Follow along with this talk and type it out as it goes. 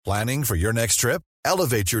Planning for your next trip?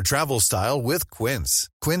 Elevate your travel style with Quince.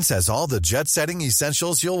 Quince has all the jet-setting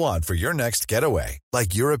essentials you'll want for your next getaway,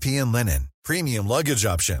 like European linen, premium luggage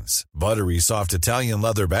options, buttery soft Italian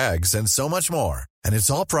leather bags, and so much more. And it's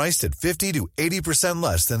all priced at 50 to 80%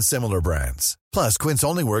 less than similar brands. Plus, Quince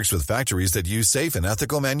only works with factories that use safe and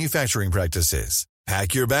ethical manufacturing practices.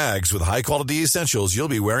 Pack your bags with high-quality essentials you'll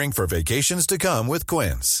be wearing for vacations to come with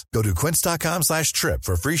Quince. Go to quince.com/trip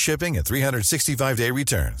for free shipping and 365-day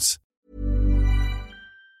returns.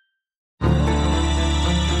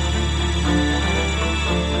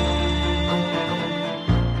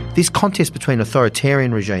 This contest between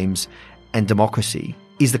authoritarian regimes and democracy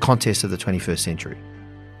is the contest of the 21st century.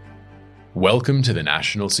 Welcome to the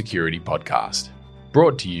National Security Podcast,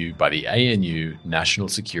 brought to you by the ANU National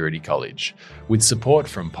Security College, with support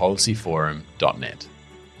from policyforum.net.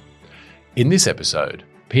 In this episode,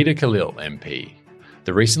 Peter Khalil MP,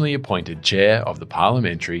 the recently appointed chair of the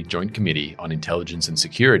Parliamentary Joint Committee on Intelligence and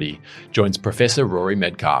Security, joins Professor Rory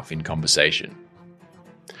Medcalf in conversation.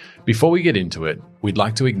 Before we get into it, we'd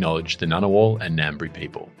like to acknowledge the Ngunnawal and Ngambri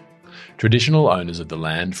people, traditional owners of the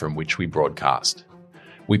land from which we broadcast.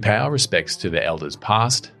 We pay our respects to their elders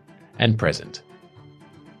past and present.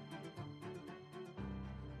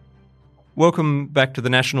 Welcome back to the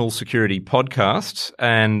National Security Podcast,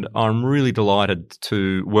 and I'm really delighted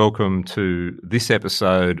to welcome to this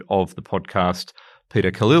episode of the podcast Peter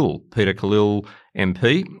Khalil. Peter Khalil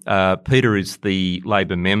MP. Peter is the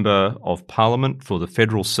Labor Member of Parliament for the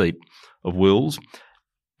federal seat of Wills,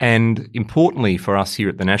 and importantly for us here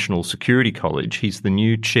at the National Security College, he's the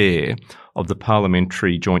new chair of the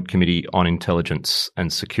Parliamentary Joint Committee on Intelligence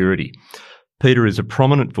and Security. Peter is a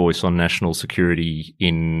prominent voice on national security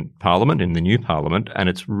in Parliament, in the new Parliament, and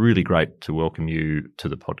it's really great to welcome you to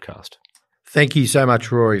the podcast. Thank you so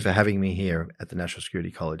much, Rory, for having me here at the National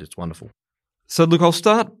Security College. It's wonderful. So, look, I'll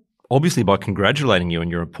start obviously by congratulating you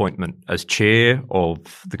on your appointment as chair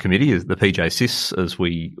of the committee, as the PJCIS, as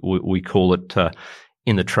we call it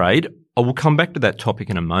in the trade. I will come back to that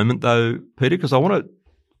topic in a moment, though, Peter, because I want to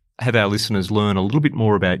have our listeners learn a little bit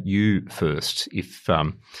more about you first,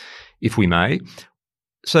 if we may.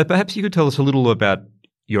 So perhaps you could tell us a little about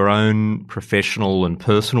your own professional and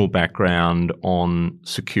personal background on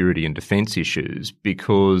security and defence issues,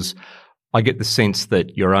 because I get the sense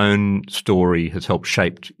that your own story has helped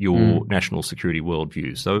shape your national security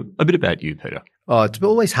worldview. So a bit about you, Peter. Oh, it's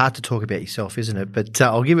always hard to talk about yourself, isn't it? But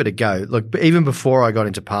I'll give it a go. Look, even before I got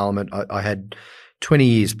into Parliament, I had 20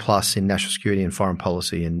 years plus in national security and foreign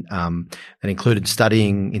policy, and that included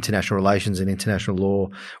studying international relations and international law,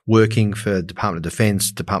 working for Department of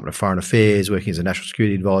Defence, Department of Foreign Affairs, working as a national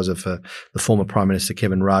security advisor for the former Prime Minister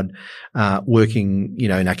Kevin Rudd, working,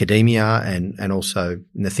 in academia and also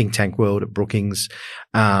in the think tank world at Brookings.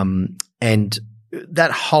 And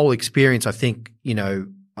that whole experience, I think,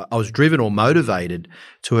 I was driven or motivated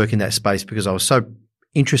to work in that space because I was so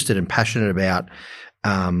interested and passionate about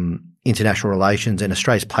international relations and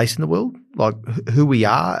Australia's place in the world, like who we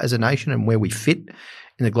are as a nation and where we fit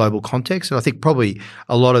in the global context. And I think probably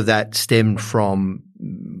a lot of that stemmed from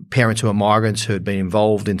parents who are migrants who had been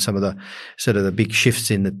involved in some of the sort of the big shifts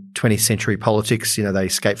in the 20th century politics. They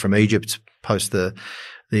escaped from Egypt post the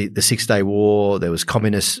 6-Day War. There was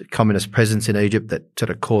communist presence in Egypt that sort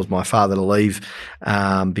of caused my father to leave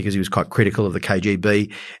because he was quite critical of the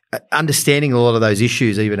KGB. Understanding a lot of those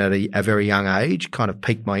issues, even at a very young age, kind of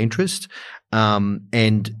piqued my interest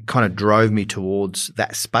and kind of drove me towards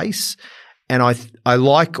that space. And I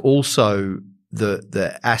like also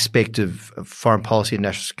the aspect of foreign policy and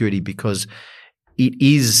national security because it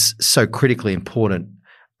is so critically important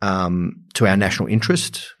to our national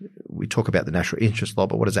interest. We talk about the national interest law,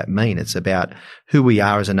 but what does that mean? It's about who we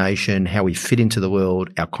are as a nation, how we fit into the world,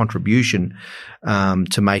 our contribution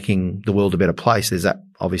to making the world a better place. There's that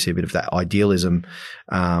obviously a bit of that idealism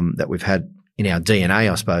that we've had in our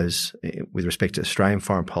DNA, I suppose, with respect to Australian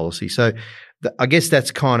foreign policy. So I guess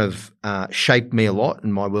that's kind of shaped me a lot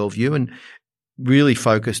in my worldview, and really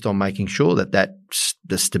focused on making sure that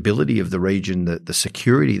the stability of the region, the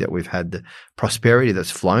security that we've had, the prosperity that's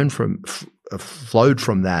flowed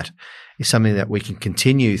from that is something that we can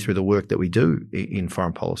continue through the work that we do in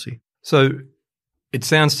foreign policy. So it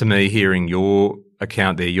sounds to me, hearing your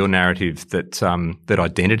account there, your narrative, that that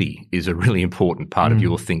identity is a really important part of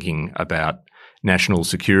your thinking about national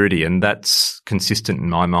security, and that's consistent in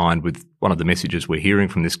my mind with one of the messages we're hearing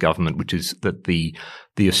from this government, which is that the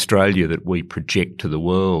Australia that we project to the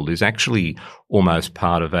world is actually almost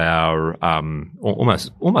part of our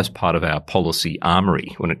almost part of our policy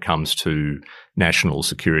armoury when it comes to national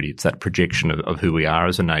security. It's that projection of who we are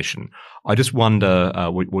as a nation. I just wonder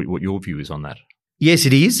what your view is on that. Yes,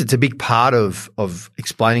 it is. It's a big part of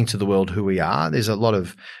explaining to the world who we are. There's a lot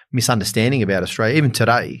of misunderstanding about Australia, even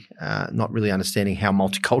today, not really understanding how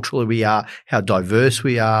multicultural we are, how diverse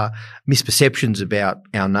we are, misperceptions about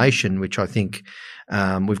our nation, which I think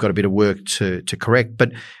we've got a bit of work to correct.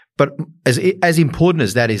 But as important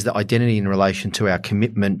as that is the identity in relation to our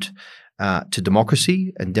commitment to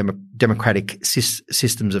democracy and democratic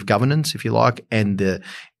systems of governance, if you like, and the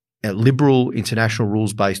liberal international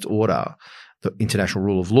rules-based order, the international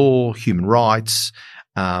rule of law, human rights,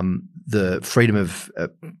 the freedom of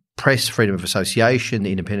press, freedom of association,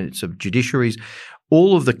 the independence of judiciaries,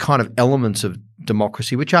 all of the kind of elements of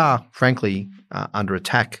democracy which are, frankly, under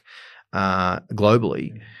attack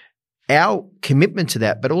globally. Our commitment to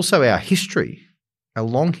that, but also our history, our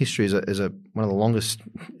long history as one of the longest,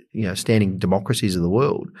 standing democracies of the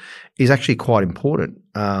world, is actually quite important,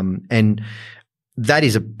 and that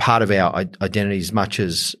is a part of our identity as much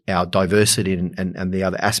as our diversity and the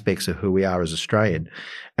other aspects of who we are as Australian.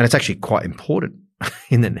 And it's actually quite important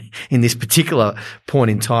in this particular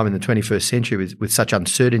point in time in the 21st century with such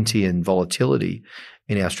uncertainty and volatility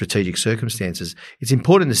in our strategic circumstances. It's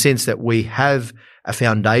important in the sense that we have a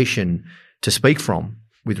foundation to speak from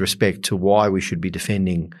with respect to why we should be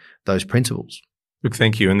defending those principles. Look,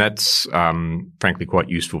 thank you. And that's frankly quite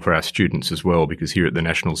useful for our students as well, because here at the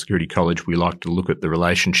National Security College, we like to look at the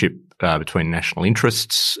relationship between national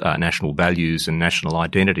interests, national values and national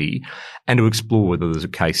identity, and to explore whether there's a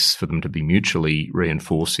case for them to be mutually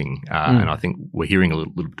reinforcing. And I think we're hearing a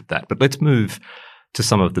little bit of that. But let's move to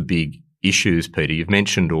some of the big issues, Peter. You've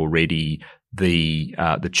mentioned already the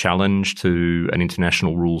challenge to an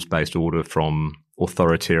international rules-based order from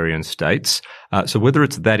authoritarian states. So whether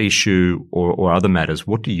it's that issue or other matters,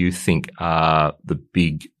 what do you think are the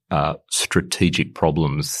big strategic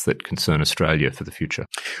problems that concern Australia for the future?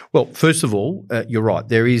 Well, first of all, you're right.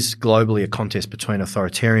 There is globally a contest between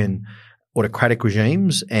authoritarian autocratic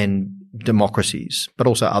regimes and democracies, but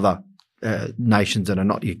also other nations that are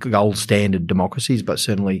not your gold standard democracies, but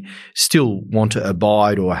certainly still want to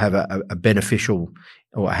abide or have a beneficial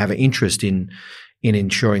or have an interest in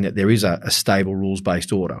ensuring that there is a stable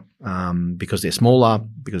rules-based order, because they're smaller,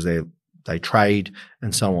 because they trade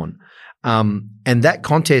and so on. And that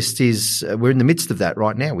contest we're in the midst of that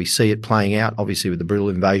right now. We see it playing out, obviously, with the brutal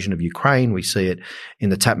invasion of Ukraine. We see it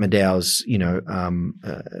in the Tatmadaws,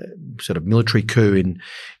 sort of military coup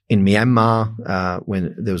in Myanmar,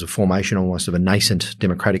 when there was a formation almost of a nascent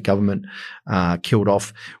democratic government, killed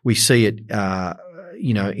off. We see it,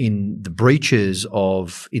 in the breaches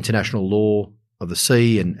of international law of the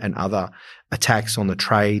sea and other attacks on the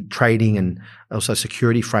trading and also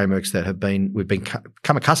security frameworks that we've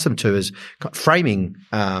become accustomed to as framing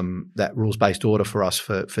that rules-based order for us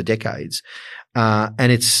for decades.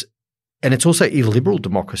 And it's also illiberal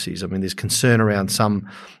democracies. I mean, there's concern around some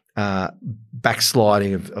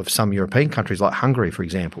backsliding of some European countries like Hungary, for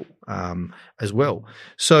example, as well.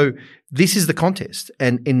 So this is the contest.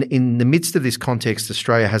 And in the midst of this context,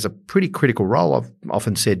 Australia has a pretty critical role. I've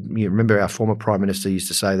often said, remember our former Prime Minister used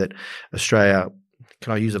to say that Australia –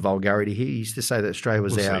 can I use a vulgarity here? He used to say that Australia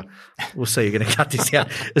was we'll see, you're going to cut this out.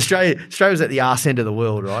 Australia was at the arse end of the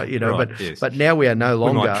world, right? But now we are no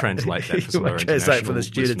longer – We might translate that for some of our international the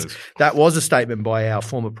students. Listeners. That was a statement by our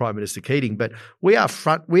former Prime Minister Keating. But we are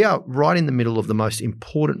right in the middle of the most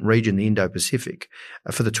important region, the Indo-Pacific,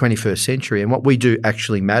 for the 21st century. And what we do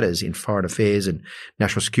actually matters in foreign affairs and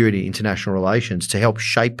national security, international relations to help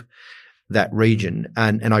shape that region.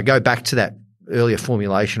 And I go back to that earlier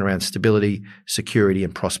formulation around stability, security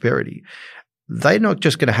and prosperity. They're not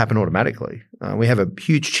just going to happen automatically. We have a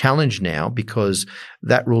huge challenge now because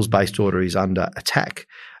that rules-based order is under attack.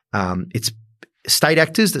 It's state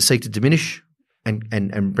actors that seek to diminish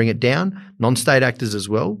and bring it down, non-state actors as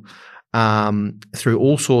well, through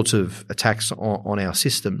all sorts of attacks on our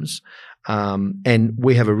systems. And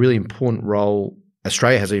we have a really important role.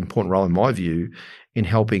 Australia has an important role, in my view, in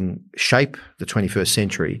helping shape the 21st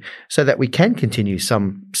century so that we can continue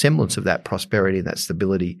some semblance of that prosperity and that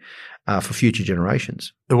stability for future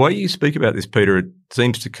generations. The way you speak about this, Peter, it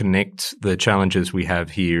seems to connect the challenges we have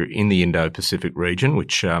here in the Indo-Pacific region,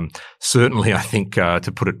 which certainly, I think,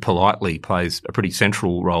 to put it politely, plays a pretty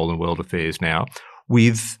central role in world affairs now,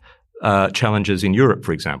 with challenges in Europe,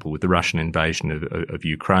 for example, with the Russian invasion of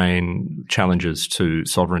Ukraine, challenges to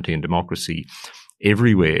sovereignty and democracy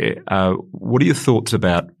everywhere. What are your thoughts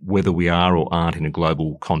about whether we are or aren't in a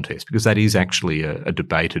global contest? Because that is actually a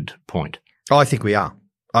debated point. I think we are.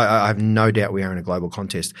 I have no doubt we are in a global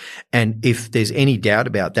contest. And if there's any doubt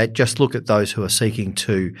about that, just look at those who are seeking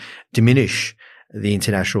to diminish the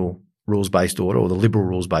international rules-based order or the liberal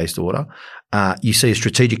rules-based order You see a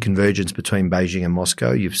strategic convergence between Beijing and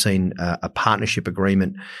Moscow. You've seen a partnership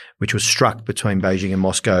agreement which was struck between Beijing and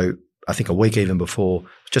Moscow, I think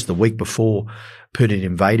just a week before Putin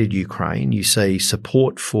invaded Ukraine. You see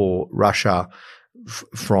support for Russia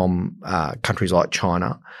from countries like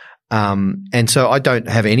China. And so I don't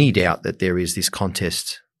have any doubt that there is this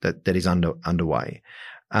contest that is underway.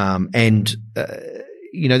 This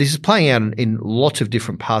is playing out in lots of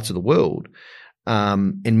different parts of the world.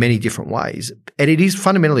 In many different ways. And it is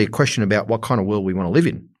fundamentally a question about what kind of world we want to live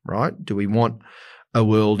in, right? Do we want a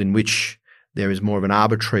world in which there is more of an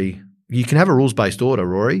arbitrary – you can have a rules-based order,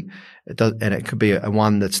 Rory, and it could be a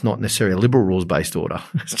one that's not necessarily a liberal rules-based order.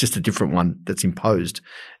 It's just a different one that's imposed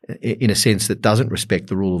in a sense that doesn't respect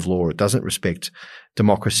the rule of law. It doesn't respect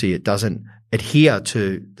democracy. It doesn't adhere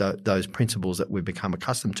to those principles that we've become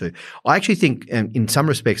accustomed to. I actually think in some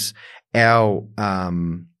respects our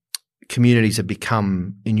communities have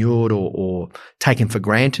become inured or taken for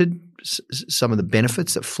granted some of the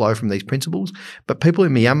benefits that flow from these principles. But people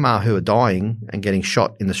in Myanmar who are dying and getting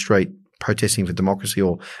shot in the street protesting for democracy,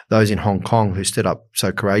 or those in Hong Kong who stood up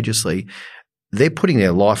so courageously, they're putting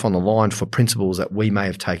their life on the line for principles that we may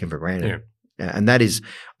have taken for granted. Yeah. And that is,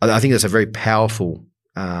 I think that's a very powerful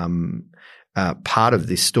part of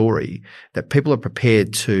this story, that people are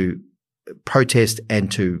prepared to protest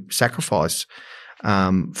and to sacrifice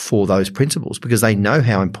for those principles because they know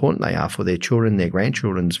how important they are for their children, their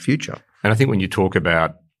grandchildren's future. And I think when you talk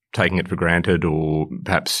about taking it for granted, or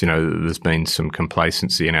perhaps, there's been some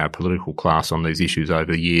complacency in our political class on these issues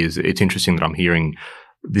over the years, it's interesting that I'm hearing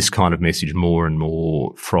this kind of message more and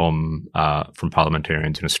more from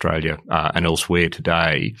parliamentarians in Australia and elsewhere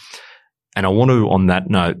today. And I want to, on that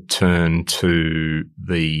note, turn to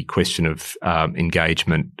the question of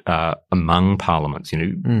engagement among parliaments.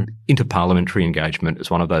 Interparliamentary engagement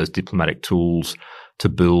is one of those diplomatic tools to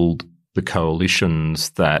build the coalitions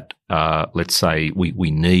that, let's say,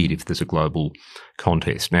 we need if there's a global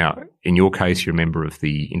contest. Now, in your case, you're a member of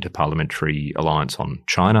the Interparliamentary Alliance on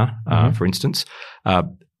China, for instance.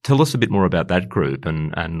 Tell us a bit more about that group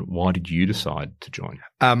and why did you decide to join?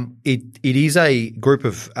 It is a group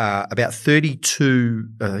of about 32,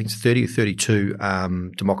 I think it's 30 or 32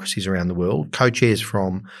 democracies around the world, co-chairs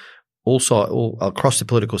from all across the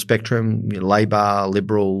political spectrum, Labour,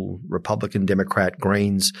 Liberal, Republican, Democrat,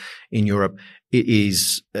 Greens in Europe. It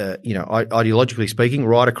is, ideologically speaking,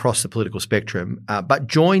 right across the political spectrum, but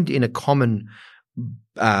joined in a common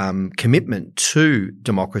commitment to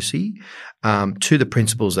democracy, to the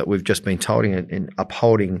principles that we've just been told in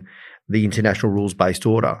upholding the international rules-based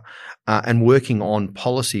order, and working on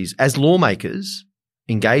policies as lawmakers,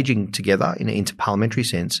 engaging together in an interparliamentary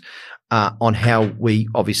sense on how we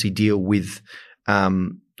obviously deal with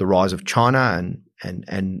the rise of China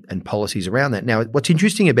and policies around that. Now, what's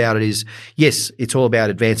interesting about it is, yes, it's all about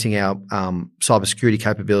advancing our cybersecurity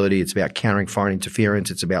capability. It's about countering foreign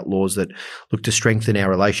interference. It's about laws that look to strengthen our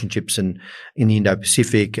relationships in the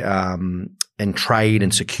Indo-Pacific and trade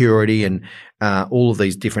and security and all of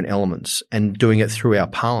these different elements, and doing it through our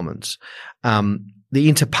parliaments. The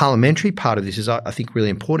interparliamentary part of this is, I think, really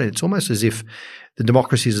important. It's almost as if the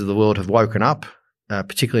democracies of the world have woken up,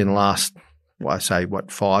 particularly in the last,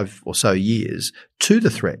 5 or so years, to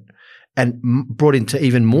the threat, and brought into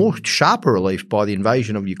even more sharper relief by the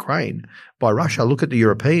invasion of Ukraine by Russia. Look at the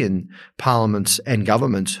European parliaments and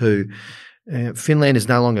governments who Finland is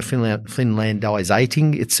no longer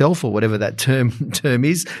Finlandizating itself, or whatever that term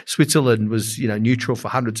is. Switzerland was, neutral for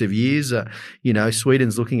hundreds of years.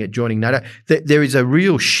 Sweden's looking at joining NATO. There is a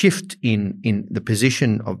real shift in the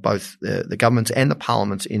position of both the governments and the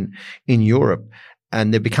parliaments in Europe,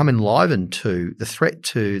 and they've become enlivened to the threat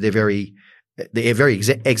to their very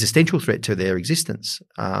existential threat to their existence.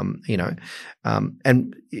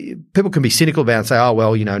 And people can be cynical about it and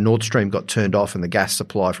say, Nord Stream got turned off and the gas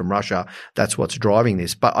supply from Russia, that's what's driving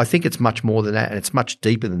this. But I think it's much more than that, and it's much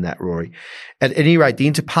deeper than that, Rory. At any rate, the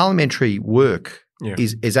interparliamentary work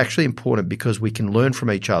is actually important because we can learn from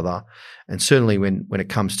each other. And certainly when it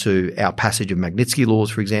comes to our passage of Magnitsky laws,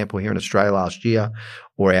 for example, here in Australia last year,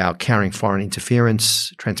 or our countering foreign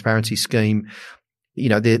interference transparency scheme,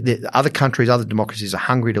 the other countries, other democracies are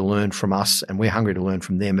hungry to learn from us, and we're hungry to learn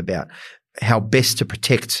from them about how best to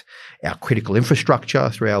protect our critical infrastructure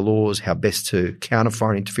through our laws, how best to counter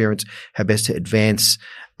foreign interference, how best to advance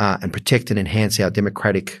and protect and enhance our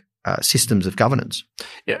democratic systems of governance.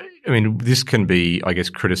 Yeah, this can be, I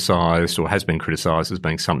guess, criticised or has been criticised as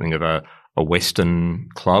being something of a Western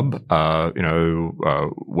club.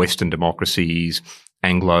 Western democracies,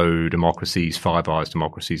 Anglo democracies, Five Eyes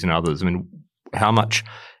democracies, and others. How much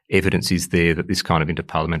evidence is there that this kind of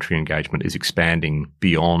interparliamentary engagement is expanding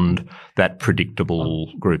beyond that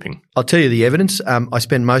predictable grouping? I'll tell you the evidence. I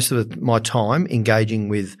spend most of my time engaging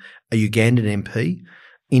with a Ugandan MP,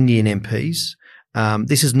 Indian MPs.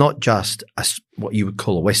 This is not just what you would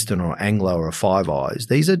call a Western or Anglo or a Five Eyes.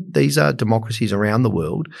 These are democracies around the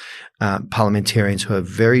world, parliamentarians who are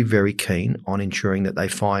very, very keen on ensuring that they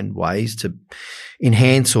find ways to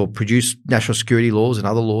enhance or produce national security laws and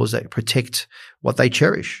other laws that protect what they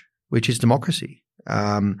cherish, which is democracy.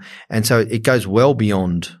 And so it goes well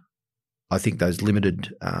beyond, I think, those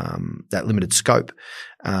limited that limited scope,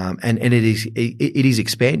 and it is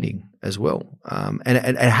expanding as well. And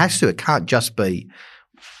it has to. It can't just be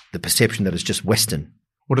the perception that it's just Western.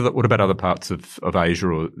 What about other parts of Asia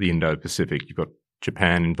or the Indo-Pacific? You've got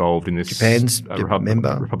Japan involved in this. Japan's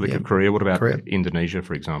member. Republic of Korea. What about Indonesia,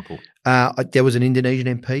 for example? There was an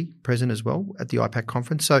Indonesian MP present as well at the IPAC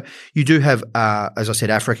conference. So you do have, as I said,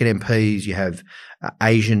 African MPs. You have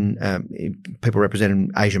Asian people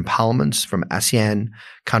representing Asian parliaments from ASEAN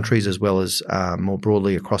countries, as well as more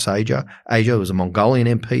broadly across Asia. There was a Mongolian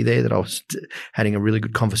MP there that I was having a really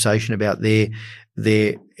good conversation about where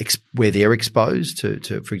they're exposed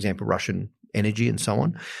to, for example, Russian energy and so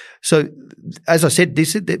on. So, as I said,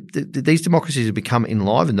 these democracies have become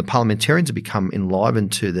enlivened. The parliamentarians have become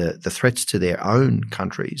enlivened to the threats to their own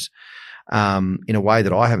countries in a way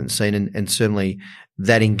that I haven't seen, and certainly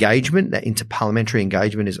that engagement, that interparliamentary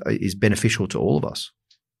engagement, is beneficial to all of us.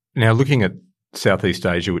 Now, looking at Southeast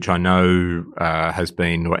Asia, which I know has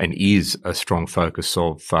been and is a strong focus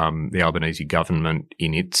of the Albanese government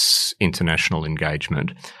in its international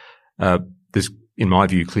engagement, there's, in my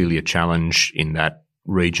view, clearly a challenge in that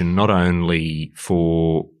region, not only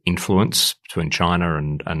for influence between China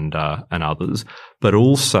and others, but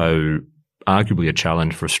also arguably a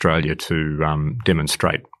challenge for Australia to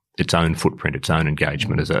demonstrate its own footprint, its own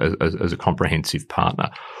engagement as a comprehensive partner.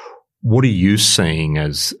 What are you seeing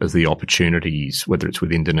as the opportunities, whether it's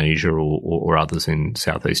with Indonesia or others in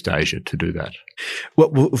Southeast Asia, to do that?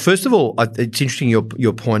 Well, first of all, it's interesting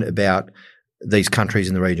your point about these countries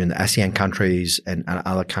in the region, the ASEAN countries and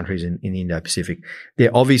other countries in the Indo-Pacific.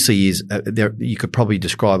 There obviously is you could probably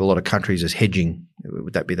describe a lot of countries as hedging.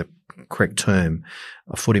 Would that be the correct term?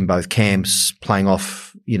 A foot in both camps, playing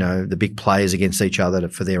off, the big players against each other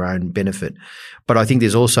for their own benefit. But I think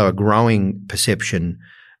there's also a growing perception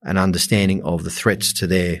and understanding of the threats to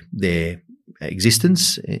their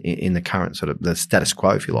existence in the current sort of the status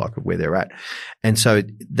quo, if you like, of where they're at. And so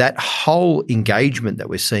that whole engagement that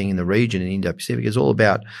we're seeing in the region in Indo-Pacific is all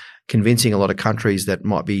about convincing a lot of countries that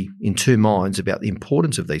might be in two minds about the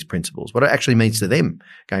importance of these principles, what it actually means to them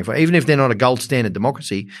going forward. Even if they're not a gold standard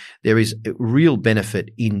democracy, there is a real benefit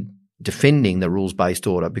in defending the rules-based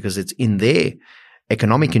order because it's in their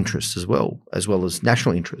economic interests as well as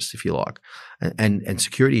national interests, if you like, and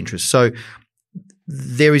security interests. So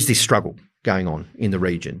there is this struggle going on in the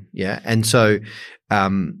region, yeah. And so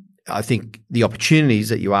I think the opportunities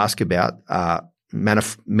that you ask about are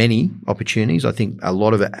many opportunities. I think a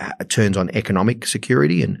lot of it turns on economic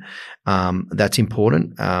security, and that's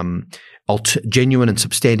important. Genuine and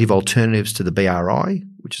substantive alternatives to the BRI,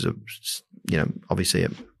 which is obviously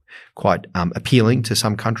quite appealing to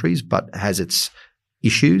some countries, but has its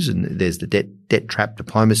issues, and there's the debt trap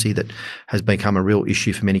diplomacy that has become a real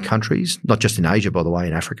issue for many countries, not just in Asia, by the way,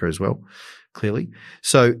 in Africa as well, clearly.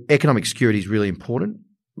 So economic security is really important.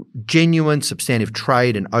 Genuine, substantive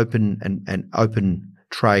trade and open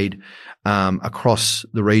trade across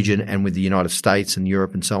the region and with the United States and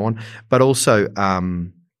Europe and so on, but also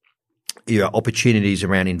opportunities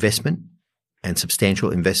around investment and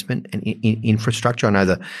substantial investment and in infrastructure. I know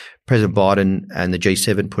that President Biden and the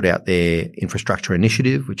G7 put out their infrastructure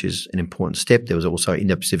initiative, which is an important step. There was also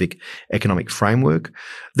Indo-Pacific Economic Framework.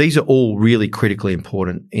 These are all really critically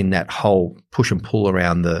important in that whole push and pull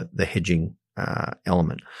around the hedging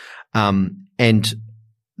element. And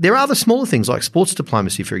there are other smaller things like sports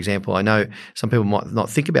diplomacy, for example. I know some people might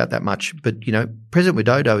not think about that much, but, President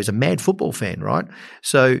Widodo is a mad football fan, right?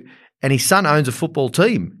 So, and his son owns a football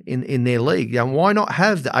team in their league. Why not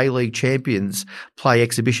have the A-League champions play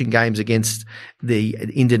exhibition games against the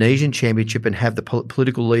Indonesian championship and have the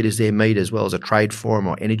political leaders there meet, as well as a trade forum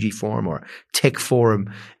or energy forum or a tech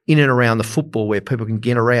forum in and around the football where people can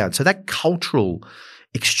get around? So that cultural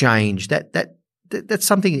exchange, that's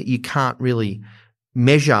something that you can't really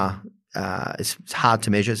measure. It's hard to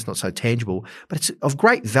measure. It's not so tangible, but it's of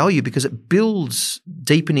great value because it deepens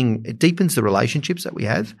the relationships that we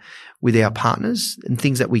have with our partners and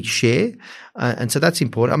things that we share. And so that's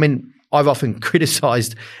important. I mean, I've often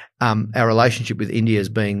criticized our relationship with India as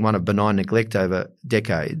being one of benign neglect over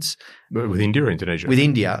decades. With India or Indonesia? With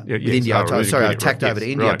India. Yeah, with India. I tacked over to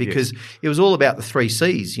India because it was all about the 3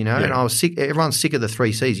 Cs, and I was sick. Everyone's sick of the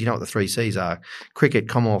 3 Cs. You know what the 3 Cs are: cricket,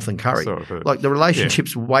 Commonwealth and curry. Like the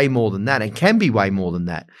relationship's way more than that and can be way more than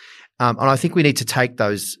that. And I think we need to take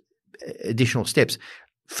those additional steps.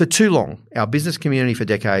 For too long, our business community for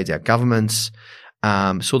decades, our governments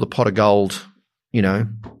saw the pot of gold,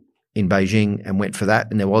 in Beijing and went for that,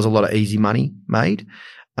 and there was a lot of easy money made.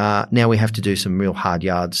 Now we have to do some real hard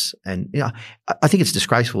yards, and I think it's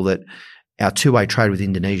disgraceful that our two-way trade with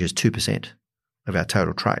Indonesia is 2% of our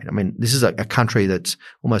total trade. I mean, this is a country that's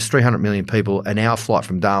almost 300 million people, an hour flight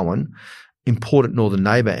from Darwin, important northern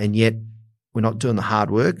neighbour, and yet we're not doing the hard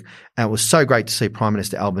work. And it was so great to see Prime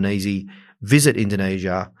Minister Albanese visit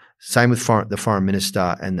Indonesia. Same with the foreign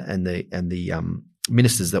minister and the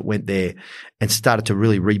ministers that went there and started to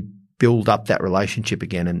really rebuild up that relationship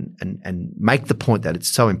again and make the point that it's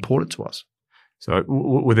so important to us. So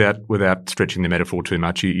without stretching the metaphor too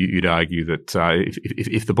much, you'd argue that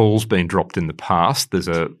if the ball's been dropped in the past, there's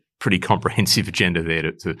a pretty comprehensive agenda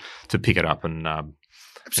there to pick it up and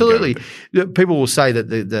absolutely. People will say that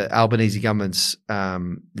the Albanese governments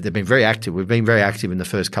they've been very active. We've been very active in the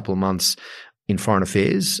first couple of months in foreign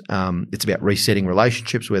affairs. It's about resetting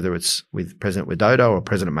relationships, whether it's with President Widodo or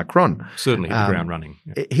President Macron. Certainly hit the ground running.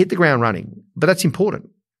 Yeah. Hit the ground running, but that's important.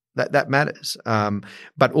 That matters.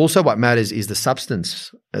 But also what matters is the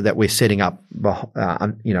substance that we're setting up,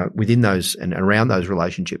 within those and around those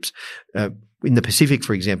relationships. In the Pacific,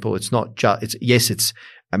 for example, it's not just – it's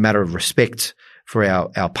a matter of respect for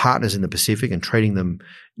our partners in the Pacific and treating them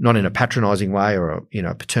not in a patronising way or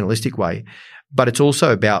a paternalistic way, but it's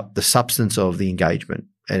also about the substance of the engagement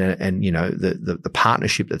and the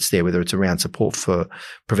partnership that's there, whether it's around support for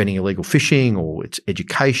preventing illegal fishing or it's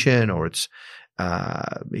education or it's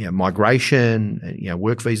migration,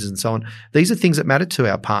 work visas and so on. These are things that matter to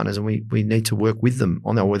our partners, and we need to work with them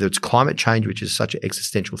on that, whether it's climate change, which is such an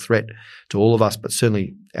existential threat to all of us, but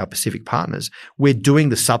certainly our Pacific partners. We're doing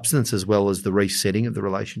the substance as well as the resetting of the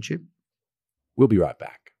relationship. We'll be right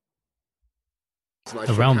back.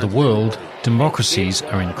 Around the world, democracies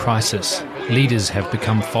are in crisis. Leaders have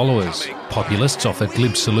become followers. Populists offer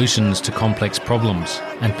glib solutions to complex problems,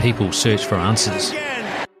 and people search for answers.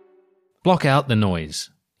 Block out the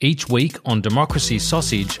noise. Each week on Democracy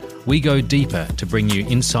Sausage, we go deeper to bring you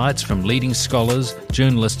insights from leading scholars,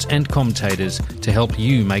 journalists and commentators to help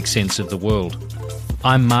you make sense of the world.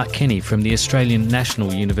 I'm Mark Kenny from the Australian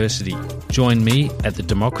National University. Join me at the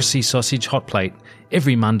Democracy Sausage Hot Plate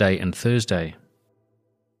every Monday and Thursday.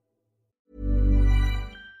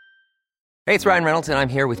 Hey, it's Ryan Reynolds, and I'm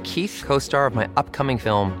here with Keith, co-star of my upcoming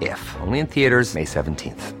film, If, only in theaters May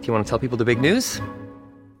 17th. Do you want to tell people the big news?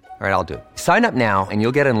 All right, I'll do it. Sign up now and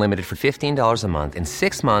you'll get unlimited for $15 a month and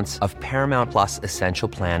 6 months of Paramount Plus Essential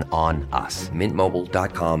Plan on us.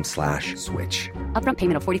 MintMobile.com/switch. Upfront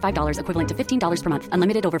payment of $45 equivalent to $15 per month.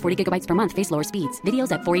 Unlimited over 40 gigabytes per month. Face lower speeds.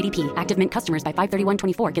 Videos at 480p. Active Mint customers by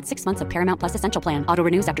 531.24 get 6 months of Paramount Plus Essential Plan. Auto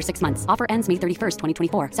renews after 6 months. Offer ends May 31st,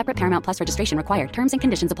 2024. Separate Paramount Plus registration required. Terms and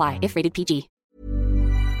conditions apply if rated PG.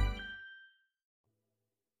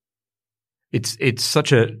 It's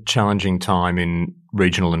such a challenging time in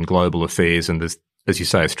regional and global affairs, and there's, as you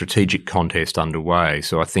say, a strategic contest underway.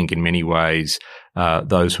 So I think in many ways,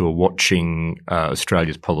 those who are watching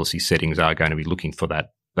Australia's policy settings are going to be looking for that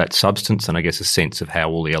substance and I guess a sense of how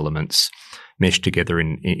all the elements mesh together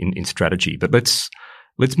in strategy. But let's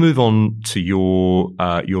move on to your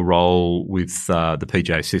role with the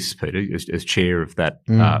PJSIS, Peter, as chair of that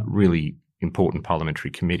really important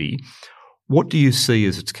parliamentary committee. What do you see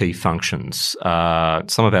as its key functions?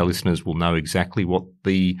 Some of our listeners will know exactly what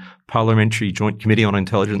the Parliamentary Joint Committee on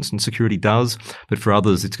Intelligence and Security does, but for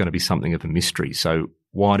others it's going to be something of a mystery. So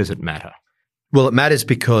why does it matter? Well, it matters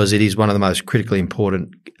because it is one of the most critically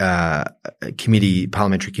important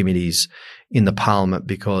parliamentary committees in the Parliament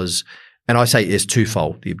because, and I say there's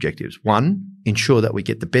twofold, the objectives. One, ensure that we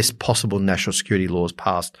get the best possible national security laws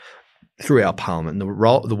passed through our Parliament. And the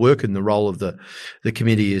work and the role of the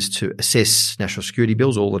committee is to assess national security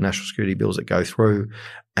bills, all the national security bills that go through,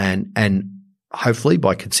 and hopefully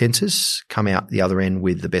by consensus come out the other end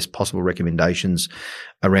with the best possible recommendations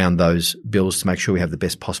around those bills to make sure we have the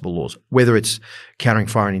best possible laws, whether it's countering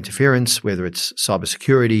foreign interference, whether it's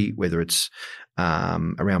cybersecurity, whether it's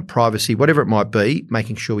around privacy, whatever it might be,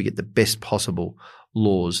 making sure we get the best possible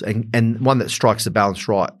laws and one that strikes the balance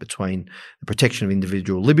right between the protection of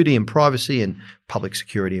individual liberty and privacy and public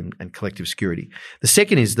security and collective security. The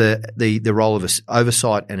second is the role of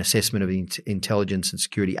oversight and assessment of intelligence and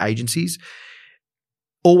security agencies.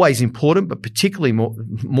 always important, but particularly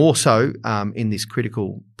more so in this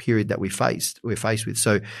critical period that we're faced with.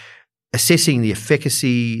 So assessing the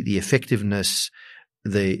efficacy, the effectiveness,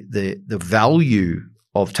 the value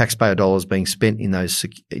of taxpayer dollars being spent in those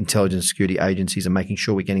intelligence security agencies and making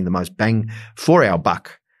sure we're getting the most bang for our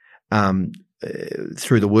buck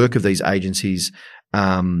through the work of these agencies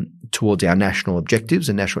towards our national objectives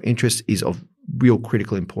and national interests is of real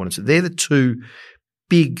critical importance. So they're the two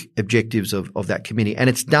big objectives of that committee. And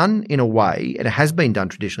it's done in a way, and it has been done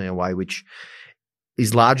traditionally in a way which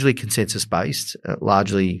is largely consensus-based,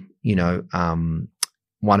 largely, one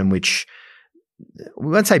in which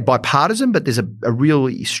we won't say bipartisan, but there's a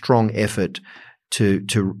really strong effort to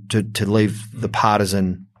leave the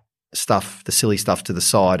partisan stuff, the silly stuff to the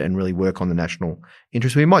side and really work on the national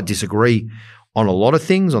interest. We might disagree on a lot of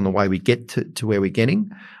things, on the way we get to where we're getting,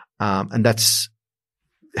 and that's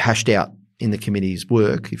hashed out in the committee's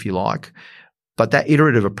work, if you like. But that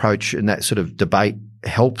iterative approach and that sort of debate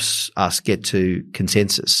helps us get to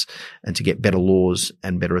consensus and to get better laws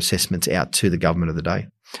and better assessments out to the government of the day.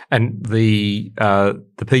 And the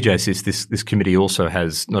PJSIS, this committee also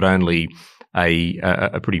has not only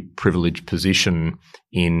a pretty privileged position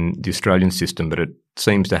in the Australian system, but it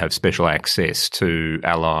seems to have special access to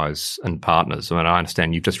allies and partners. I mean, I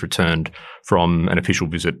understand you've just returned from an official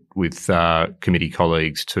visit with committee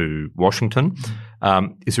colleagues to Washington.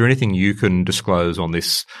 Is there anything you can disclose on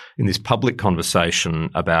this in this public conversation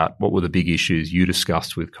about what were the big issues you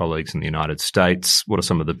discussed with colleagues in the United States? What are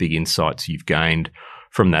some of the big insights you've gained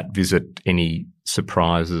from that visit? Any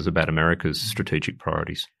surprises about America's strategic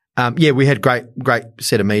priorities? We had great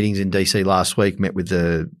set of meetings in DC last week. Met with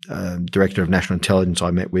the Director of National Intelligence.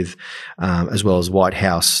 I met with, as well as White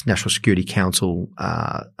House National Security Council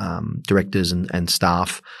directors and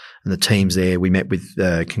staff and the teams there. We met with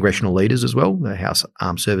congressional leaders as well, the House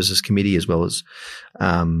Armed Services Committee, as well as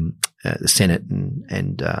the Senate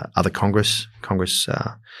and other Congress members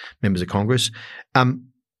of Congress.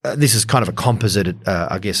 This is kind of a composite,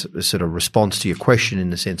 I guess, sort of response to your question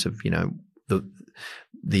in the sense of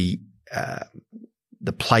the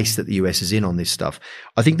place that the US is in on this stuff.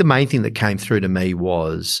 I think the main thing that came through to me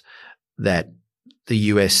was that the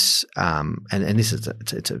US, and this is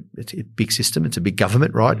it's a big system, it's a big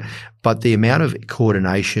government, right? But the amount of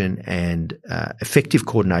coordination and effective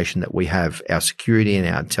coordination that we have, our security and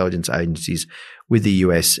our intelligence agencies with the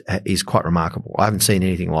US is quite remarkable. I haven't seen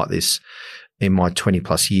anything like this in my 20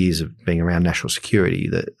 plus years of being around national security.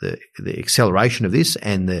 The acceleration of this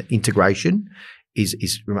and the integration is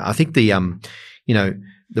I think we've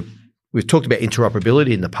talked about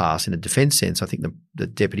interoperability in the past in a defence sense. I think the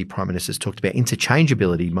Deputy Prime Minister's talked about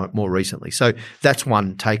interchangeability more recently. So that's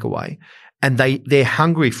one takeaway. And they're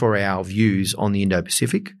hungry for our views on the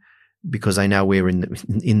Indo-Pacific because they know we're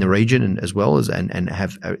in the region and as well as and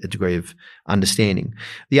have a degree of understanding.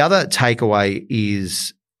 The other takeaway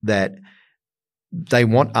is that they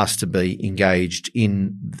want us to be engaged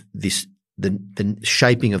in this the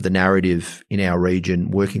shaping of the narrative in our region,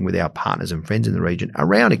 working with our partners and friends in the region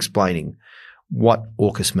around explaining what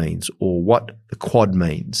AUKUS means or what the Quad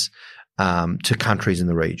means to countries in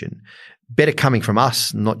the region. Better coming from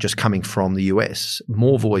us, not just coming from the US.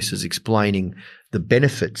 More voices explaining the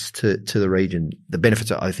benefits to the region. The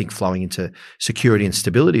benefits are, I think, flowing into security and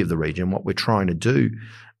stability of the region, what we're trying to do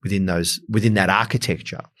within that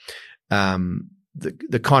architecture.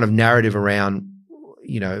 The kind of narrative around,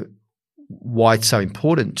 why it's so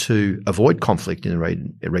important to avoid conflict in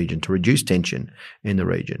the region, to reduce tension in the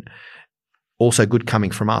region. Also good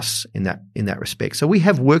coming from us in that respect. So we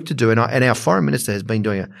have work to do, and our foreign minister has been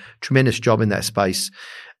doing a tremendous job in that space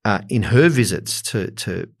in her visits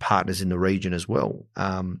to partners in the region as well.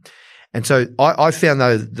 And so I found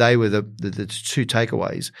though they were the two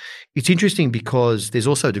takeaways. It's interesting because there's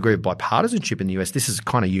also a degree of bipartisanship in the US. This is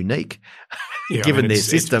kind of unique given their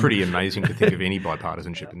system. It's pretty amazing to think of any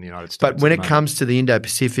bipartisanship in the United States. But when it comes to the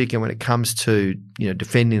Indo-Pacific and when it comes to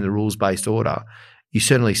defending the rules-based order, you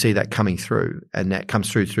certainly see that coming through, and that comes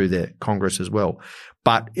through the Congress as well.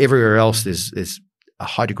 But everywhere else there's a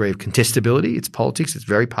high degree of contestability. It's politics. It's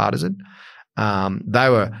very partisan. They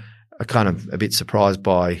were kind of a bit surprised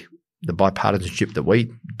by the bipartisanship that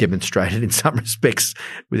we demonstrated in some respects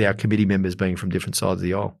with our committee members being from different sides of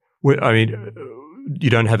the aisle. Well, I mean, you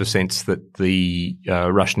don't have a sense that the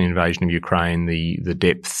Russian invasion of Ukraine, the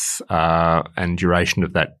depth and duration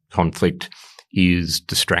of that conflict is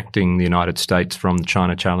distracting the United States from the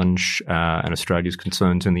China challenge and Australia's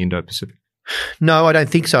concerns in the Indo-Pacific? No, I don't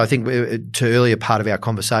think so. I think to earlier part of our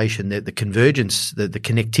conversation, the convergence, the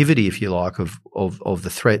connectivity, if you like, of the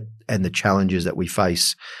threat and the challenges that we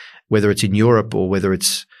face, whether it's in Europe or whether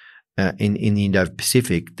it's in the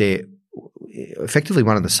Indo-Pacific, they're effectively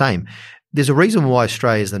one and the same. There's a reason why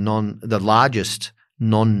Australia is the largest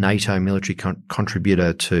non-NATO military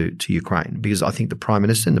contributor to Ukraine, because I think the Prime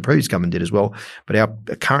Minister and the previous government did as well, but our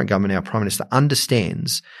current government, our Prime Minister,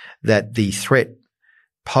 understands that the threat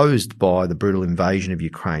posed by the brutal invasion of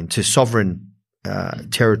Ukraine to sovereign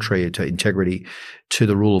territory, to integrity, to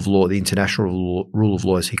the rule of law, the international rule of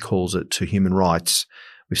law, as he calls it, to human rights.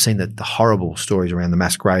 We've seen the horrible stories around the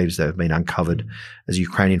mass graves that have been uncovered as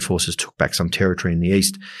Ukrainian forces took back some territory in the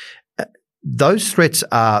east. Those threats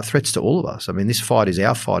are threats to all of us. I mean, this fight is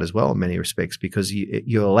our fight as well in many respects, because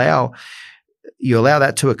you allow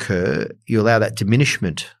that to occur, you allow that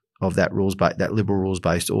diminishment of that liberal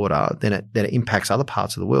rules-based order, then it impacts other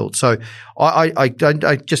parts of the world. So I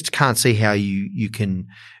just can't see how you can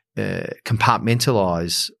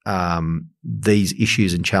compartmentalise these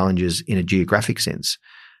issues and challenges in a geographic sense.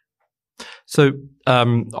 So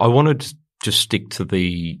I wanted to just stick to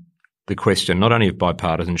the question not only of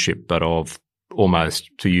bipartisanship, but of almost,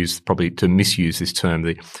 to misuse this term,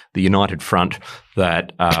 the united front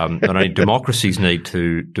that not only democracies need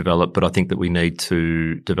to develop, but I think that we need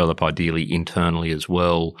to develop ideally internally as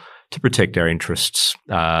well to protect our interests,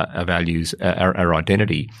 our values, our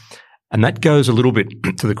identity. And that goes a little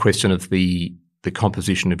bit to the question of the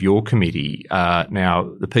composition of your committee.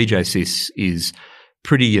 Now, the PJSIS is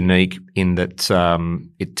pretty unique in that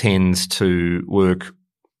it tends to work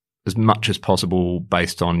as much as possible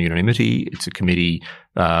based on unanimity. It's a committee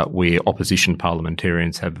where opposition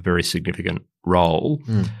parliamentarians have a very significant role.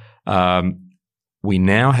 We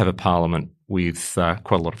now have a parliament with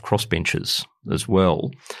quite a lot of crossbenchers as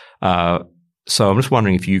well. So I'm just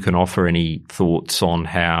wondering if you can offer any thoughts on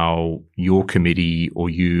how your committee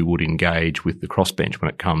or you would engage with the crossbench when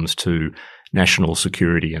it comes to national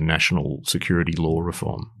security and national security law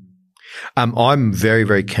reform. I'm very,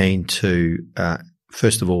 very keen to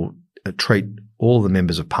first of all, treat all the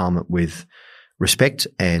members of parliament with respect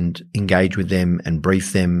and engage with them and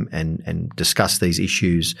brief them and discuss these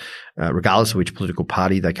issues, regardless of which political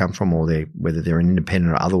party they come from or whether they're an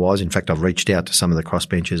independent or otherwise. In fact, I've reached out to some of the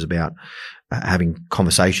crossbenchers about having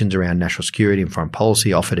conversations around national security and foreign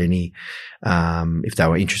policy, offered any if they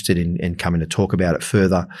were interested in coming to talk about it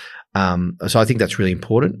further. So I think that's really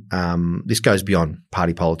important. This goes beyond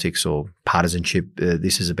party politics or partisanship.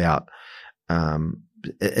 This is about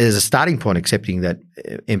as a starting point, accepting that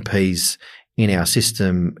MPs in our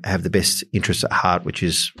system have the best interests at heart, which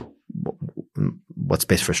is what's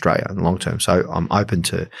best for Australia in the long term. So I'm open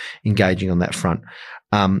to engaging on that front.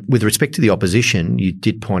 With respect to the opposition, you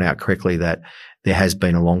did point out correctly that there has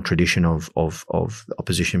been a long tradition of the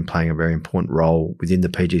opposition playing a very important role within the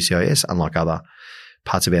PGCIS. Unlike other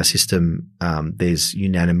parts of our system, there's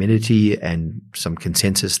unanimity and some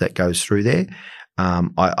consensus that goes through there.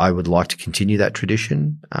 I would like to continue that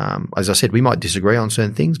tradition. As I said, we might disagree on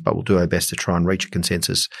certain things, but we'll do our best to try and reach a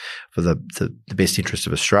consensus for the best interest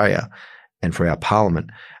of Australia and for our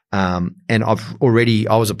parliament. And I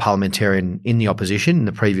was a parliamentarian in the opposition in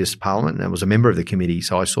the previous parliament, and I was a member of the committee,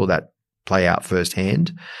 so I saw that play out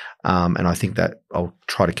firsthand. And I think that I'll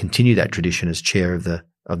try to continue that tradition as chair of the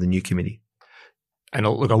new committee. And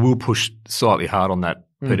look, I will push slightly hard on that,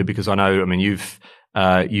 Peter, because I know, I mean, you've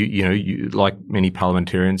you like many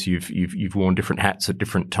parliamentarians, you've worn different hats at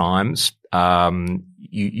different times. You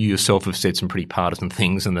yourself have said some pretty partisan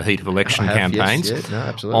things in the heat of election campaigns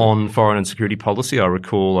on foreign and security policy. I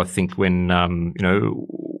recall, I think when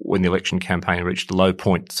when the election campaign reached a low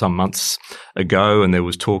point some months ago, and there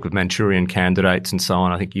was talk of Manchurian candidates and so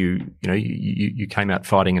on. I think you came out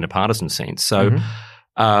fighting in a partisan sense. So.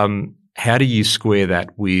 How do you square that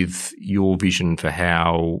with your vision for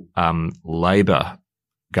how Labor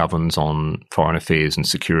governs on foreign affairs and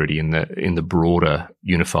security in the broader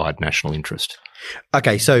unified national interest?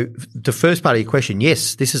 Okay, so the first part of your question,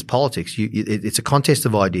 yes, this is politics. It's a contest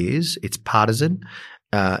of ideas. It's partisan.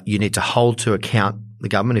 You need to hold to account the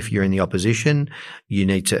government if you're in the opposition. You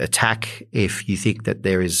need to attack if you think that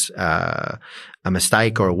there is a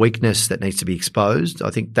mistake or a weakness that needs to be exposed. I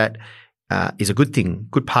think that is a good thing,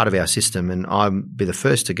 good part of our system, and I'll be the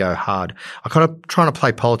first to go hard. I kind of trying to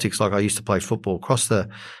play politics like I used to play football, onto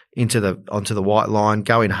the white line,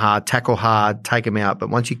 go in hard, tackle hard, take them out.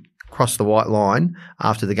 But once you cross the white line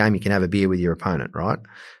after the game, you can have a beer with your opponent, right?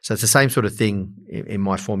 So it's the same sort of thing in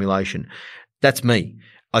my formulation. That's me.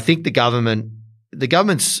 I think the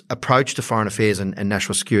government's approach to foreign affairs and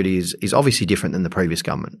national security is obviously different than the previous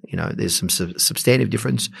government. You know, there's some substantive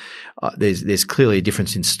difference. There's clearly a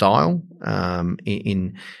difference in style. My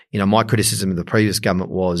criticism of the previous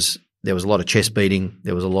government was there was a lot of chest beating.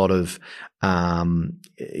 There was a lot of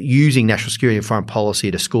using national security and foreign policy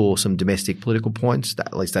to score some domestic political points.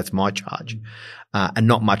 At least that's my charge. And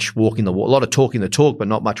not much walking the walk. A lot of talking the talk, but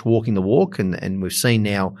not much walking the walk. And we've seen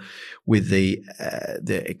now with the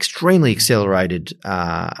extremely accelerated,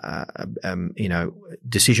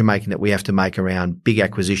 decision making that we have to make around big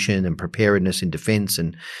acquisition and preparedness in defence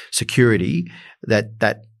and security,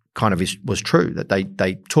 that kind of was true, that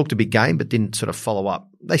they talked a big game but didn't sort of follow up.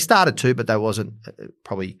 They started to, but they wasn't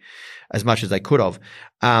probably as much as they could have.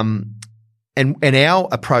 And our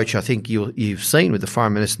approach, I think you've seen with the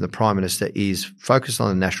Foreign Minister and the Prime Minister, is focused on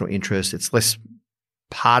the national interest. It's less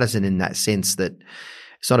partisan in that sense, that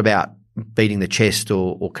it's not about beating the chest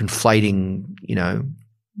or conflating,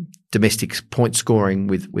 domestic point scoring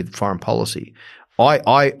with foreign policy.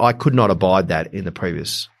 I could not abide that in the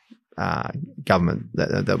previous government.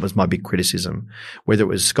 That was my big criticism. Whether it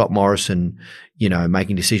was Scott Morrison,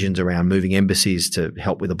 making decisions around moving embassies to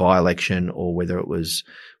help with a by-election, or whether it was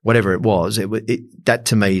whatever it was, that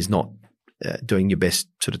to me is not doing your best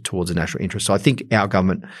sort of towards the national interest. So I think our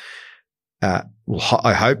government, I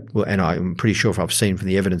hope, and I'm pretty sure if I've seen from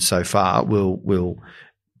the evidence so far, will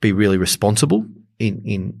be really responsible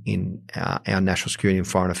in our national security and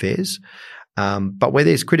foreign affairs. But where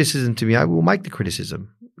there's criticism to be made, we'll make the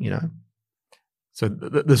criticism. So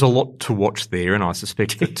there's a lot to watch there, and I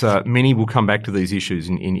suspect that many will come back to these issues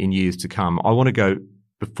in years to come. I want to go,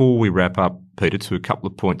 before we wrap up, Peter, to a couple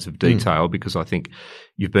of points of detail, because I think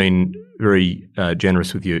you've been very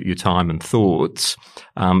generous with your time and thoughts,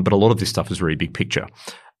 but a lot of this stuff is very big picture.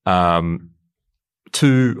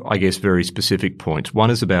 Two, I guess, very specific points. One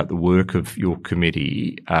is about the work of your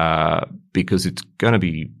committee, because it's going to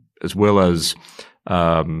be, as well as,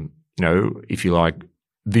 if you like,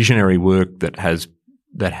 visionary work that has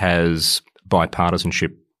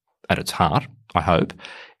bipartisanship at its heart, I hope.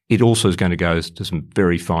 It also is going to go to some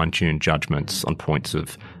very fine-tuned judgments on points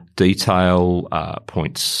of detail,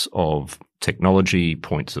 points of technology,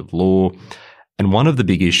 points of law. And one of the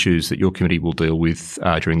big issues that your committee will deal with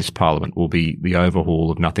during this parliament will be the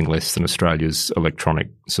overhaul of nothing less than Australia's electronic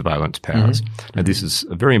surveillance powers. Now, this is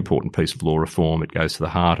a very important piece of law reform. It goes to the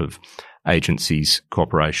heart of agencies'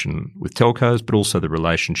 cooperation with telcos, but also the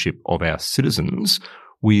relationship of our citizens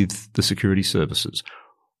with the security services.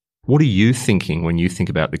 What are you thinking when you think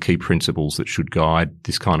about the key principles that should guide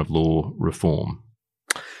this kind of law reform?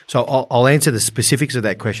 So I'll answer the specifics of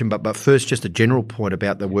that question, but first, just a general point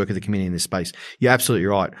about the work of the committee in this space. You're absolutely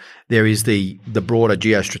right. There is the broader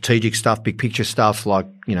geostrategic stuff, big picture stuff, like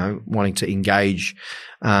wanting to engage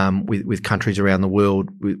with countries around the world.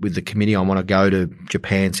 With the committee, I want to go to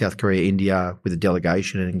Japan, South Korea, India with a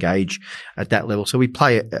delegation and engage at that level. So we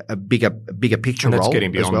play a bigger picture role. And that's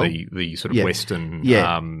getting beyond well. the sort of Western,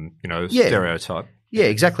 stereotype. Yeah,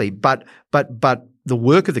 exactly. But the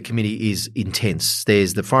work of the committee is intense.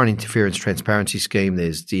 There's the Foreign Interference Transparency Scheme.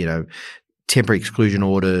 There's temporary exclusion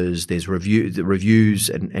orders. There's reviews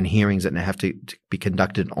and hearings that have to be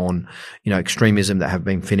conducted on extremism that have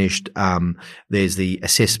been finished. There's the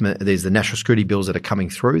assessment. There's the national security bills that are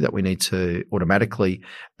coming through that we need to automatically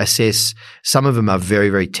assess. Some of them are very,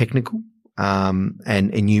 very technical, and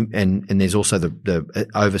there's also the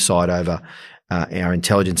oversight over our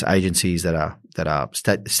intelligence agencies that are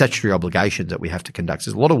statutory obligations that we have to conduct.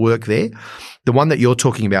 There's a lot of work there. The one that you're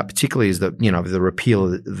talking about particularly is the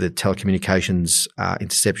repeal of the Telecommunications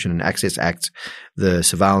Interception and Access Act, the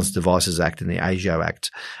Surveillance Devices Act, and the ASIO Act,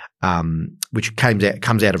 which comes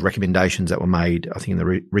out of recommendations that were made, I think, in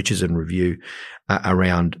the Richardson Review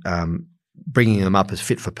around bringing them up as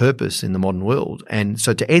fit for purpose in the modern world. And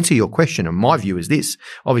so to answer your question, and my view is this,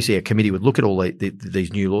 obviously a committee would look at all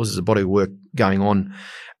these new laws. There's a body of work going on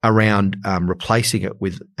around replacing it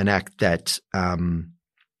with an act that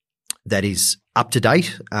is up to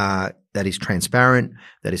date, that is transparent,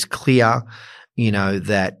 that is clear,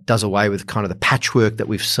 that does away with kind of the patchwork that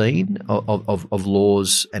we've seen of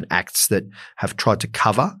laws and acts that have tried to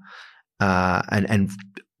cover and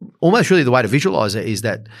almost really the way to visualize it is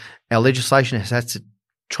that our legislation has had to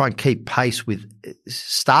try and keep pace with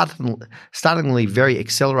startlingly very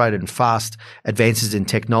accelerated and fast advances in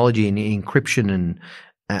technology and encryption and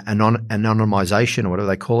anonymization or whatever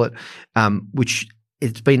they call it, which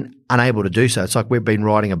it's been unable to do so. It's like we've been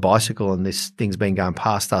riding a bicycle and this thing's been going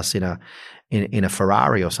past us in a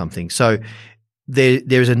Ferrari or something. So there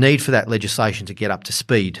is a need for that legislation to get up to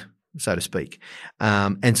speed, so to speak.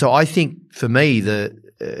 And so I think for me the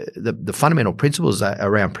fundamental principles are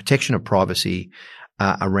around protection of privacy,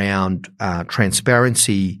 around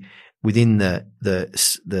transparency, within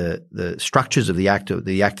the structures of the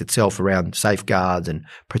act itself, around safeguards and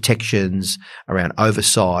protections, around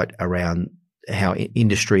oversight, around how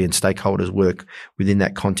industry and stakeholders work within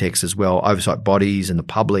that context as well, oversight bodies and the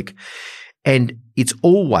public. And it's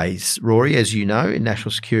always, Rory, as you know, in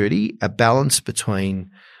national security, a balance between,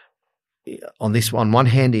 on one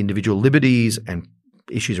hand, individual liberties and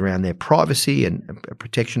issues around their privacy and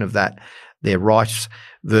protection of that, their rights,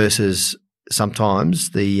 versus sometimes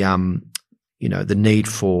the need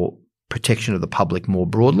for protection of the public more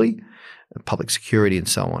broadly, public security and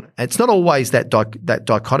so on. It's not always that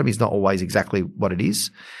dichotomy is not always exactly what it is.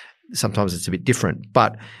 Sometimes it's a bit different,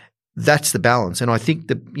 but that's the balance. And I think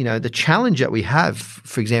the challenge that we have,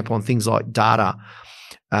 for example, on things like data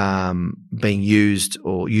being used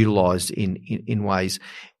or utilised in ways,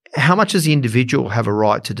 how much does the individual have a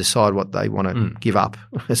right to decide what they want to give up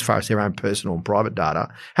as far as their own personal and private data?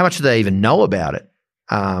 How much do they even know about it,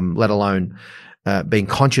 let alone being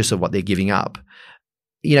conscious of what they're giving up?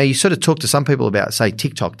 You sort of talk to some people about, say,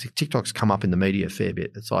 TikTok. TikTok's come up in the media a fair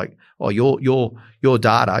bit. It's like, oh, your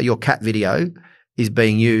data, your cat video is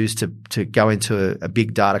being used to go into a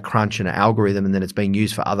big data crunch and an algorithm, and then it's being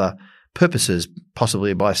used for other purposes,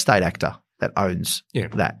 possibly by a state actor that owns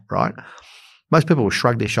that, right? Most people will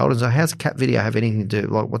shrug their shoulders and say, how's a cat video have anything to do?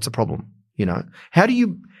 Like, what's the problem? How do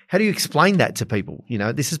you explain that to people?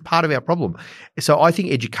 This is part of our problem. So I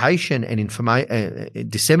think education and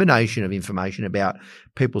dissemination of information about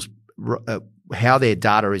people's how their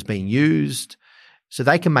data is being used, so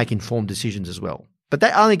they can make informed decisions as well. But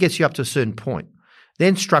that only gets you up to a certain point.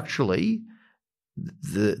 Then structurally,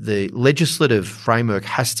 the legislative framework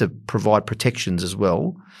has to provide protections as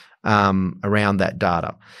well around that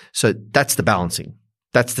data. So that's the balancing.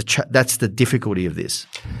 That's the difficulty of this.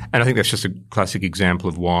 And I think that's just a classic example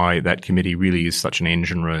of why that committee really is such an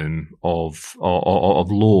engine room of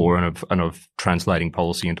law and of translating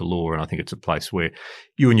policy into law. And I think it's a place where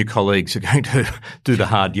you and your colleagues are going to do the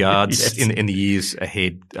hard yards in the years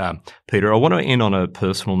ahead. Peter, I want to end on a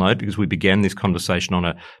personal note, because we began this conversation on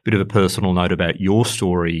a bit of a personal note about your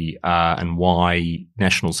story and why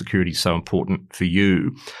national security is so important for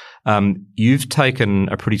you. You've taken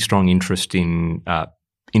a pretty strong interest in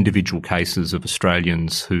individual cases of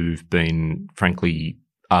Australians who've been, frankly,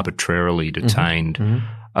 arbitrarily detained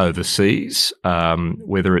overseas,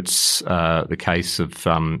 whether it's the case of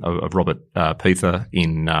Robert Peether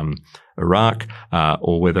in Iraq,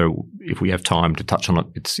 or whether, if we have time to touch on it,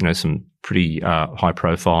 it's some pretty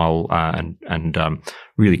high-profile and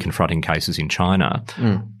really confronting cases in China.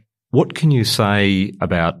 What can you say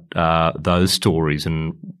about those stories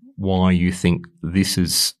and why you think this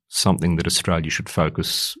is something that Australia should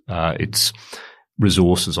focus its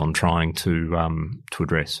resources on trying to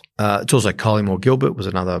address? It's also Collymore Gilbert was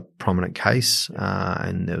another prominent case,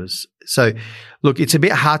 and there was look, it's a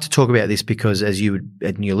bit hard to talk about this because, as you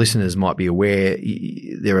and your listeners might be aware,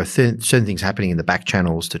 there are certain things happening in the back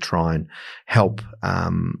channels to try and help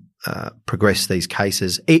progress these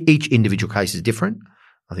cases. Each individual case is different.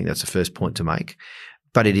 I think that's the first point to make.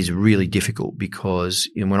 But it is really difficult because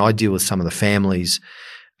when I deal with some of the families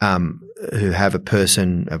who have a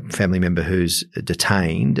family member who's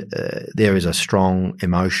detained, there is a strong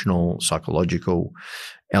emotional, psychological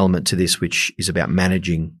element to this, which is about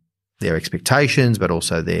managing their expectations, but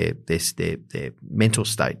also their mental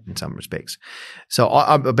state in some respects. So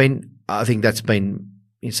I think that's been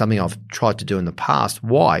something I've tried to do in the past.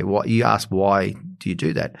 Why? You ask, why do you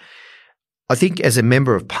do that? I think as a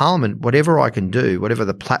member of parliament, whatever I can do, whatever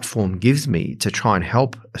the platform gives me to try and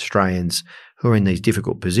help Australians who are in these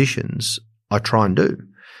difficult positions, I try and do.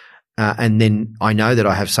 And then I know that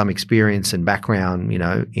I have some experience and background,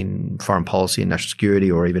 in foreign policy and national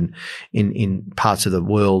security, or even in parts of the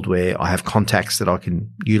world where I have contacts that I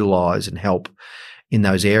can utilise and help in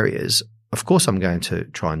those areas. Of course, I'm going to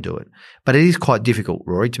try and do it. But it is quite difficult,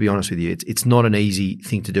 Rory, to be honest with you. It's not an easy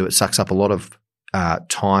thing to do. It sucks up a lot of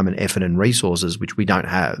time and effort and resources, which we don't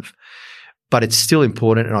have. But it's still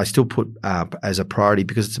important, and I still put as a priority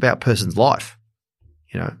because it's about a person's life.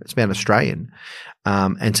 It's about an Australian.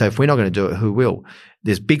 And so if we're not going to do it, who will?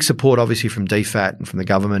 There's big support, obviously, from DFAT and from the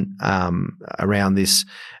government around this.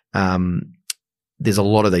 There's a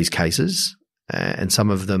lot of these cases, and some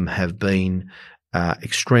of them have been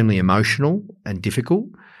extremely emotional and difficult,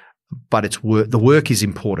 but the work is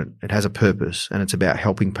important. It has a purpose, and it's about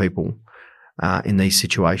helping people in these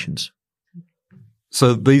situations.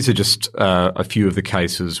 So these are just a few of the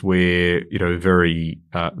cases where, very,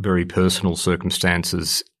 very personal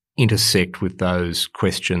circumstances intersect with those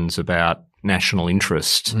questions about national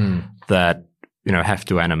interest that, have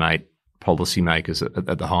to animate policymakers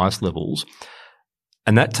at the highest levels.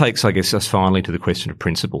 And that takes, I guess, us finally to the question of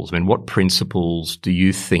principles. I mean, what principles do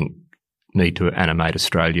you think need to animate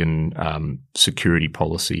Australian security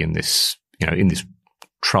policy in this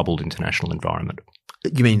troubled international environment?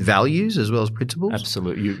 You mean values as well as principles?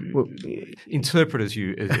 Absolutely. Interpret as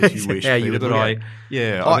you wish. How you would look at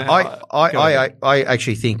it. I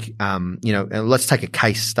actually think, let's take a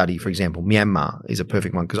case study, for example. Myanmar is a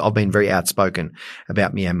perfect one because I've been very outspoken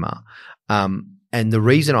about Myanmar. And the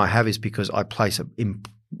reason I have is because I place a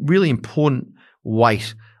really important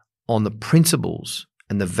weight on the principles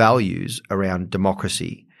and the values around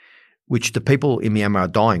democracy, which the people in Myanmar are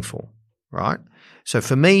dying for, right? So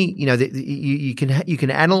for me, you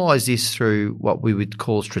can analyze this through what we would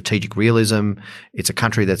call strategic realism. It's a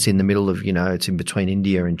country that's in the middle of, it's in between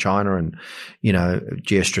India and China and,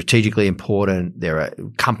 geostrategically important. There are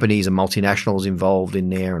companies and multinationals involved in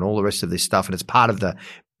there and all the rest of this stuff. And it's part of the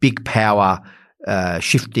big power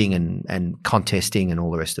shifting and contesting and all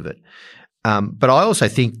the rest of it. But I also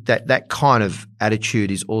think that kind of attitude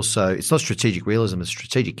is also – it's not strategic realism, it's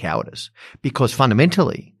strategic cowardice because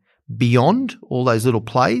fundamentally – beyond all those little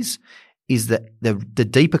plays is that the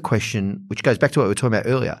deeper question, which goes back to what we were talking about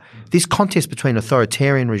earlier, this contest between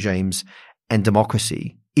authoritarian regimes and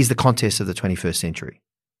democracy is the contest of the 21st century.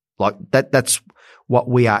 Like that's what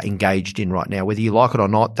we are engaged in right now. Whether you like it or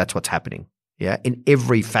not, that's what's happening, in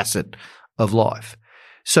every facet of life.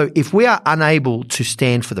 So if we are unable to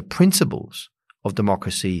stand for the principles of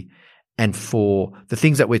democracy and for the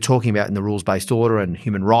things that we're talking about in the rules-based order and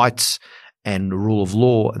human rights and the rule of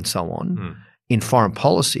law and so on in foreign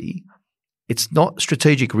policy, it's not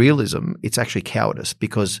strategic realism, it's actually cowardice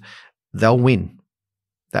because they'll win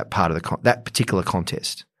that part of that particular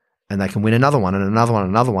contest and they can win another one and another one and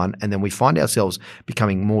another one, and then we find ourselves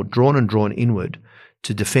becoming more drawn inward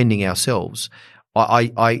to defending ourselves.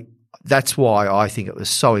 That's why I think it was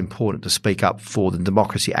so important to speak up for the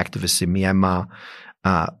democracy activists in Myanmar,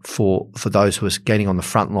 for those who are getting on the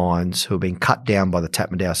front lines, who are being cut down by the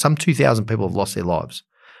Tatmadaw. Some 2,000 people have lost their lives.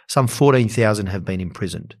 Some 14,000 have been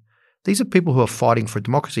imprisoned. These are people who are fighting for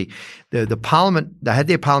democracy. The parliament, they had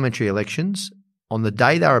their parliamentary elections. On the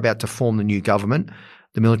day they were about to form the new government,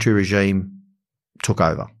 the military regime took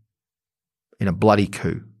over in a bloody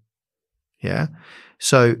coup. Yeah.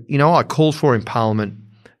 So, I called for in Parliament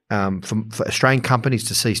for Australian companies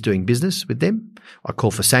to cease doing business with them. I call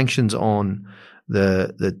for sanctions on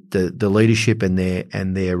the leadership and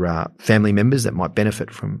their family members that might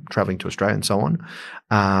benefit from travelling to Australia and so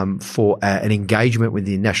on, for an engagement with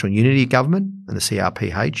the National Unity Government and the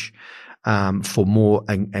CRPH, for more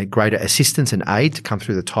and greater assistance and aid to come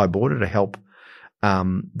through the Thai border to help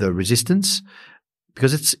the resistance,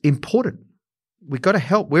 because it's important. We've got to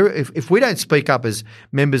help. If we don't speak up as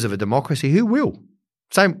members of a democracy, who will?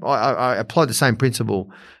 I apply the same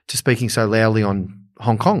principle to speaking so loudly on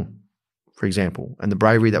Hong Kong, for example, and the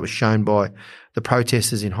bravery that was shown by the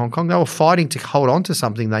protesters in Hong Kong. They were fighting to hold on to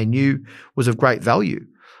something they knew was of great value.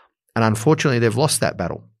 And unfortunately, they've lost that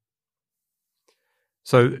battle.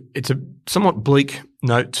 So it's a somewhat bleak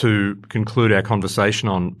note to conclude our conversation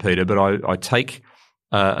on, Peter, but I take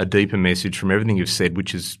a deeper message from everything you've said,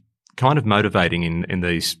 which is kind of motivating in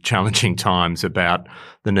these challenging times about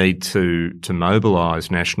the need to mobilise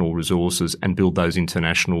national resources and build those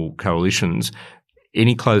international coalitions.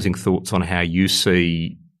 Any closing thoughts on how you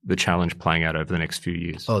see the challenge playing out over the next few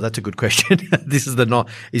years? Oh, that's a good question. Is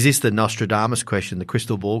this the Nostradamus question, the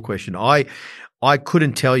crystal ball question? I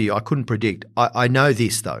couldn't tell you. I couldn't predict. I know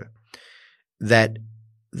this though, that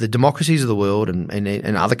the democracies of the world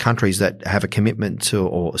and other countries that have a commitment to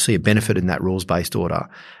or see a benefit in that rules-based order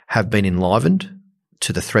have been enlivened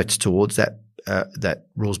to the threats towards that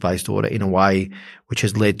rules-based order in a way which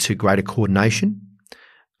has led to greater coordination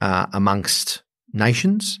amongst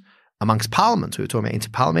nations, amongst parliaments. We were talking about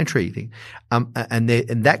interparliamentary thing,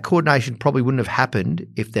 and that coordination probably wouldn't have happened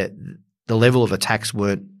if the level of attacks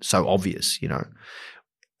weren't so obvious.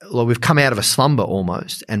 Well, we've come out of a slumber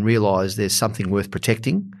almost and realised there's something worth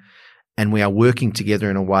protecting, and we are working together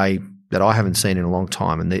in a way that I haven't seen in a long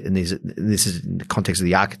time. And this is in the context of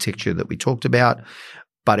the architecture that we talked about,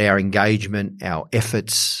 but our engagement, our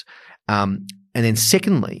efforts, and then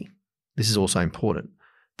secondly, this is also important.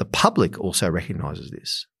 The public also recognises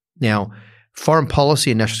this. Now, foreign policy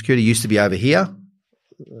and national security used to be over here.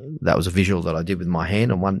 That was a visual that I did with my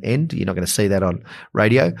hand on one end. You're not going to see that on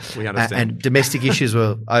radio. We understand. And domestic issues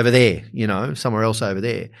were over there, somewhere else over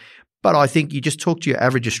there. But I think you just talk to your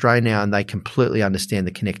average Australian now and they completely understand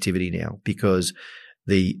the connectivity now, because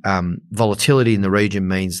the volatility in the region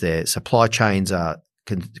means their supply chains are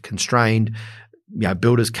constrained.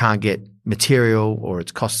 Builders can't get material or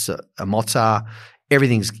its costs a mozza.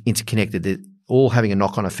 Everything's interconnected. all having a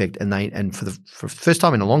knock-on effect. And for the first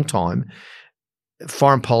time in a long time,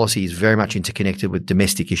 foreign policy is very much interconnected with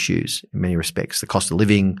domestic issues in many respects. The cost of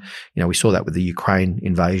living, we saw that with the Ukraine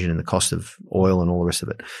invasion and the cost of oil and all the rest of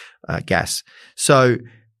it, gas. So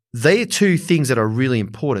they are two things that are really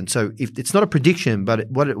important. So if it's not a prediction, but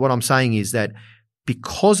what I'm saying is that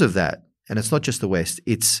because of that, and it's not just the West,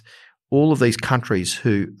 it's all of these countries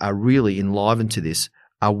who are really enlivened to this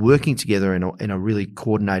are working together in a really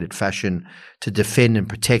coordinated fashion to defend and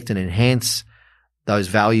protect and enhance those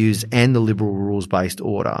values and the liberal rules-based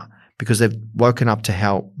order, because they've woken up to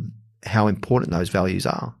how important those values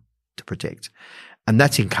are to protect. And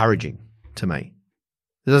that's encouraging to me.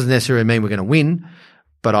 It doesn't necessarily mean we're going to win,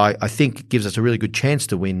 but I think it gives us a really good chance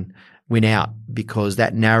to win out, because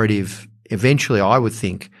that narrative, eventually I would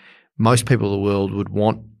think most people in the world would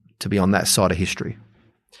want to be on that side of history.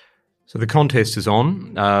 So the contest is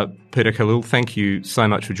on. Peter Khalil, thank you so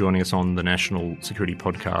much for joining us on the National Security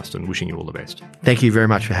Podcast, and wishing you all the best. Thank you very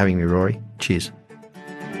much for having me, Rory. Cheers.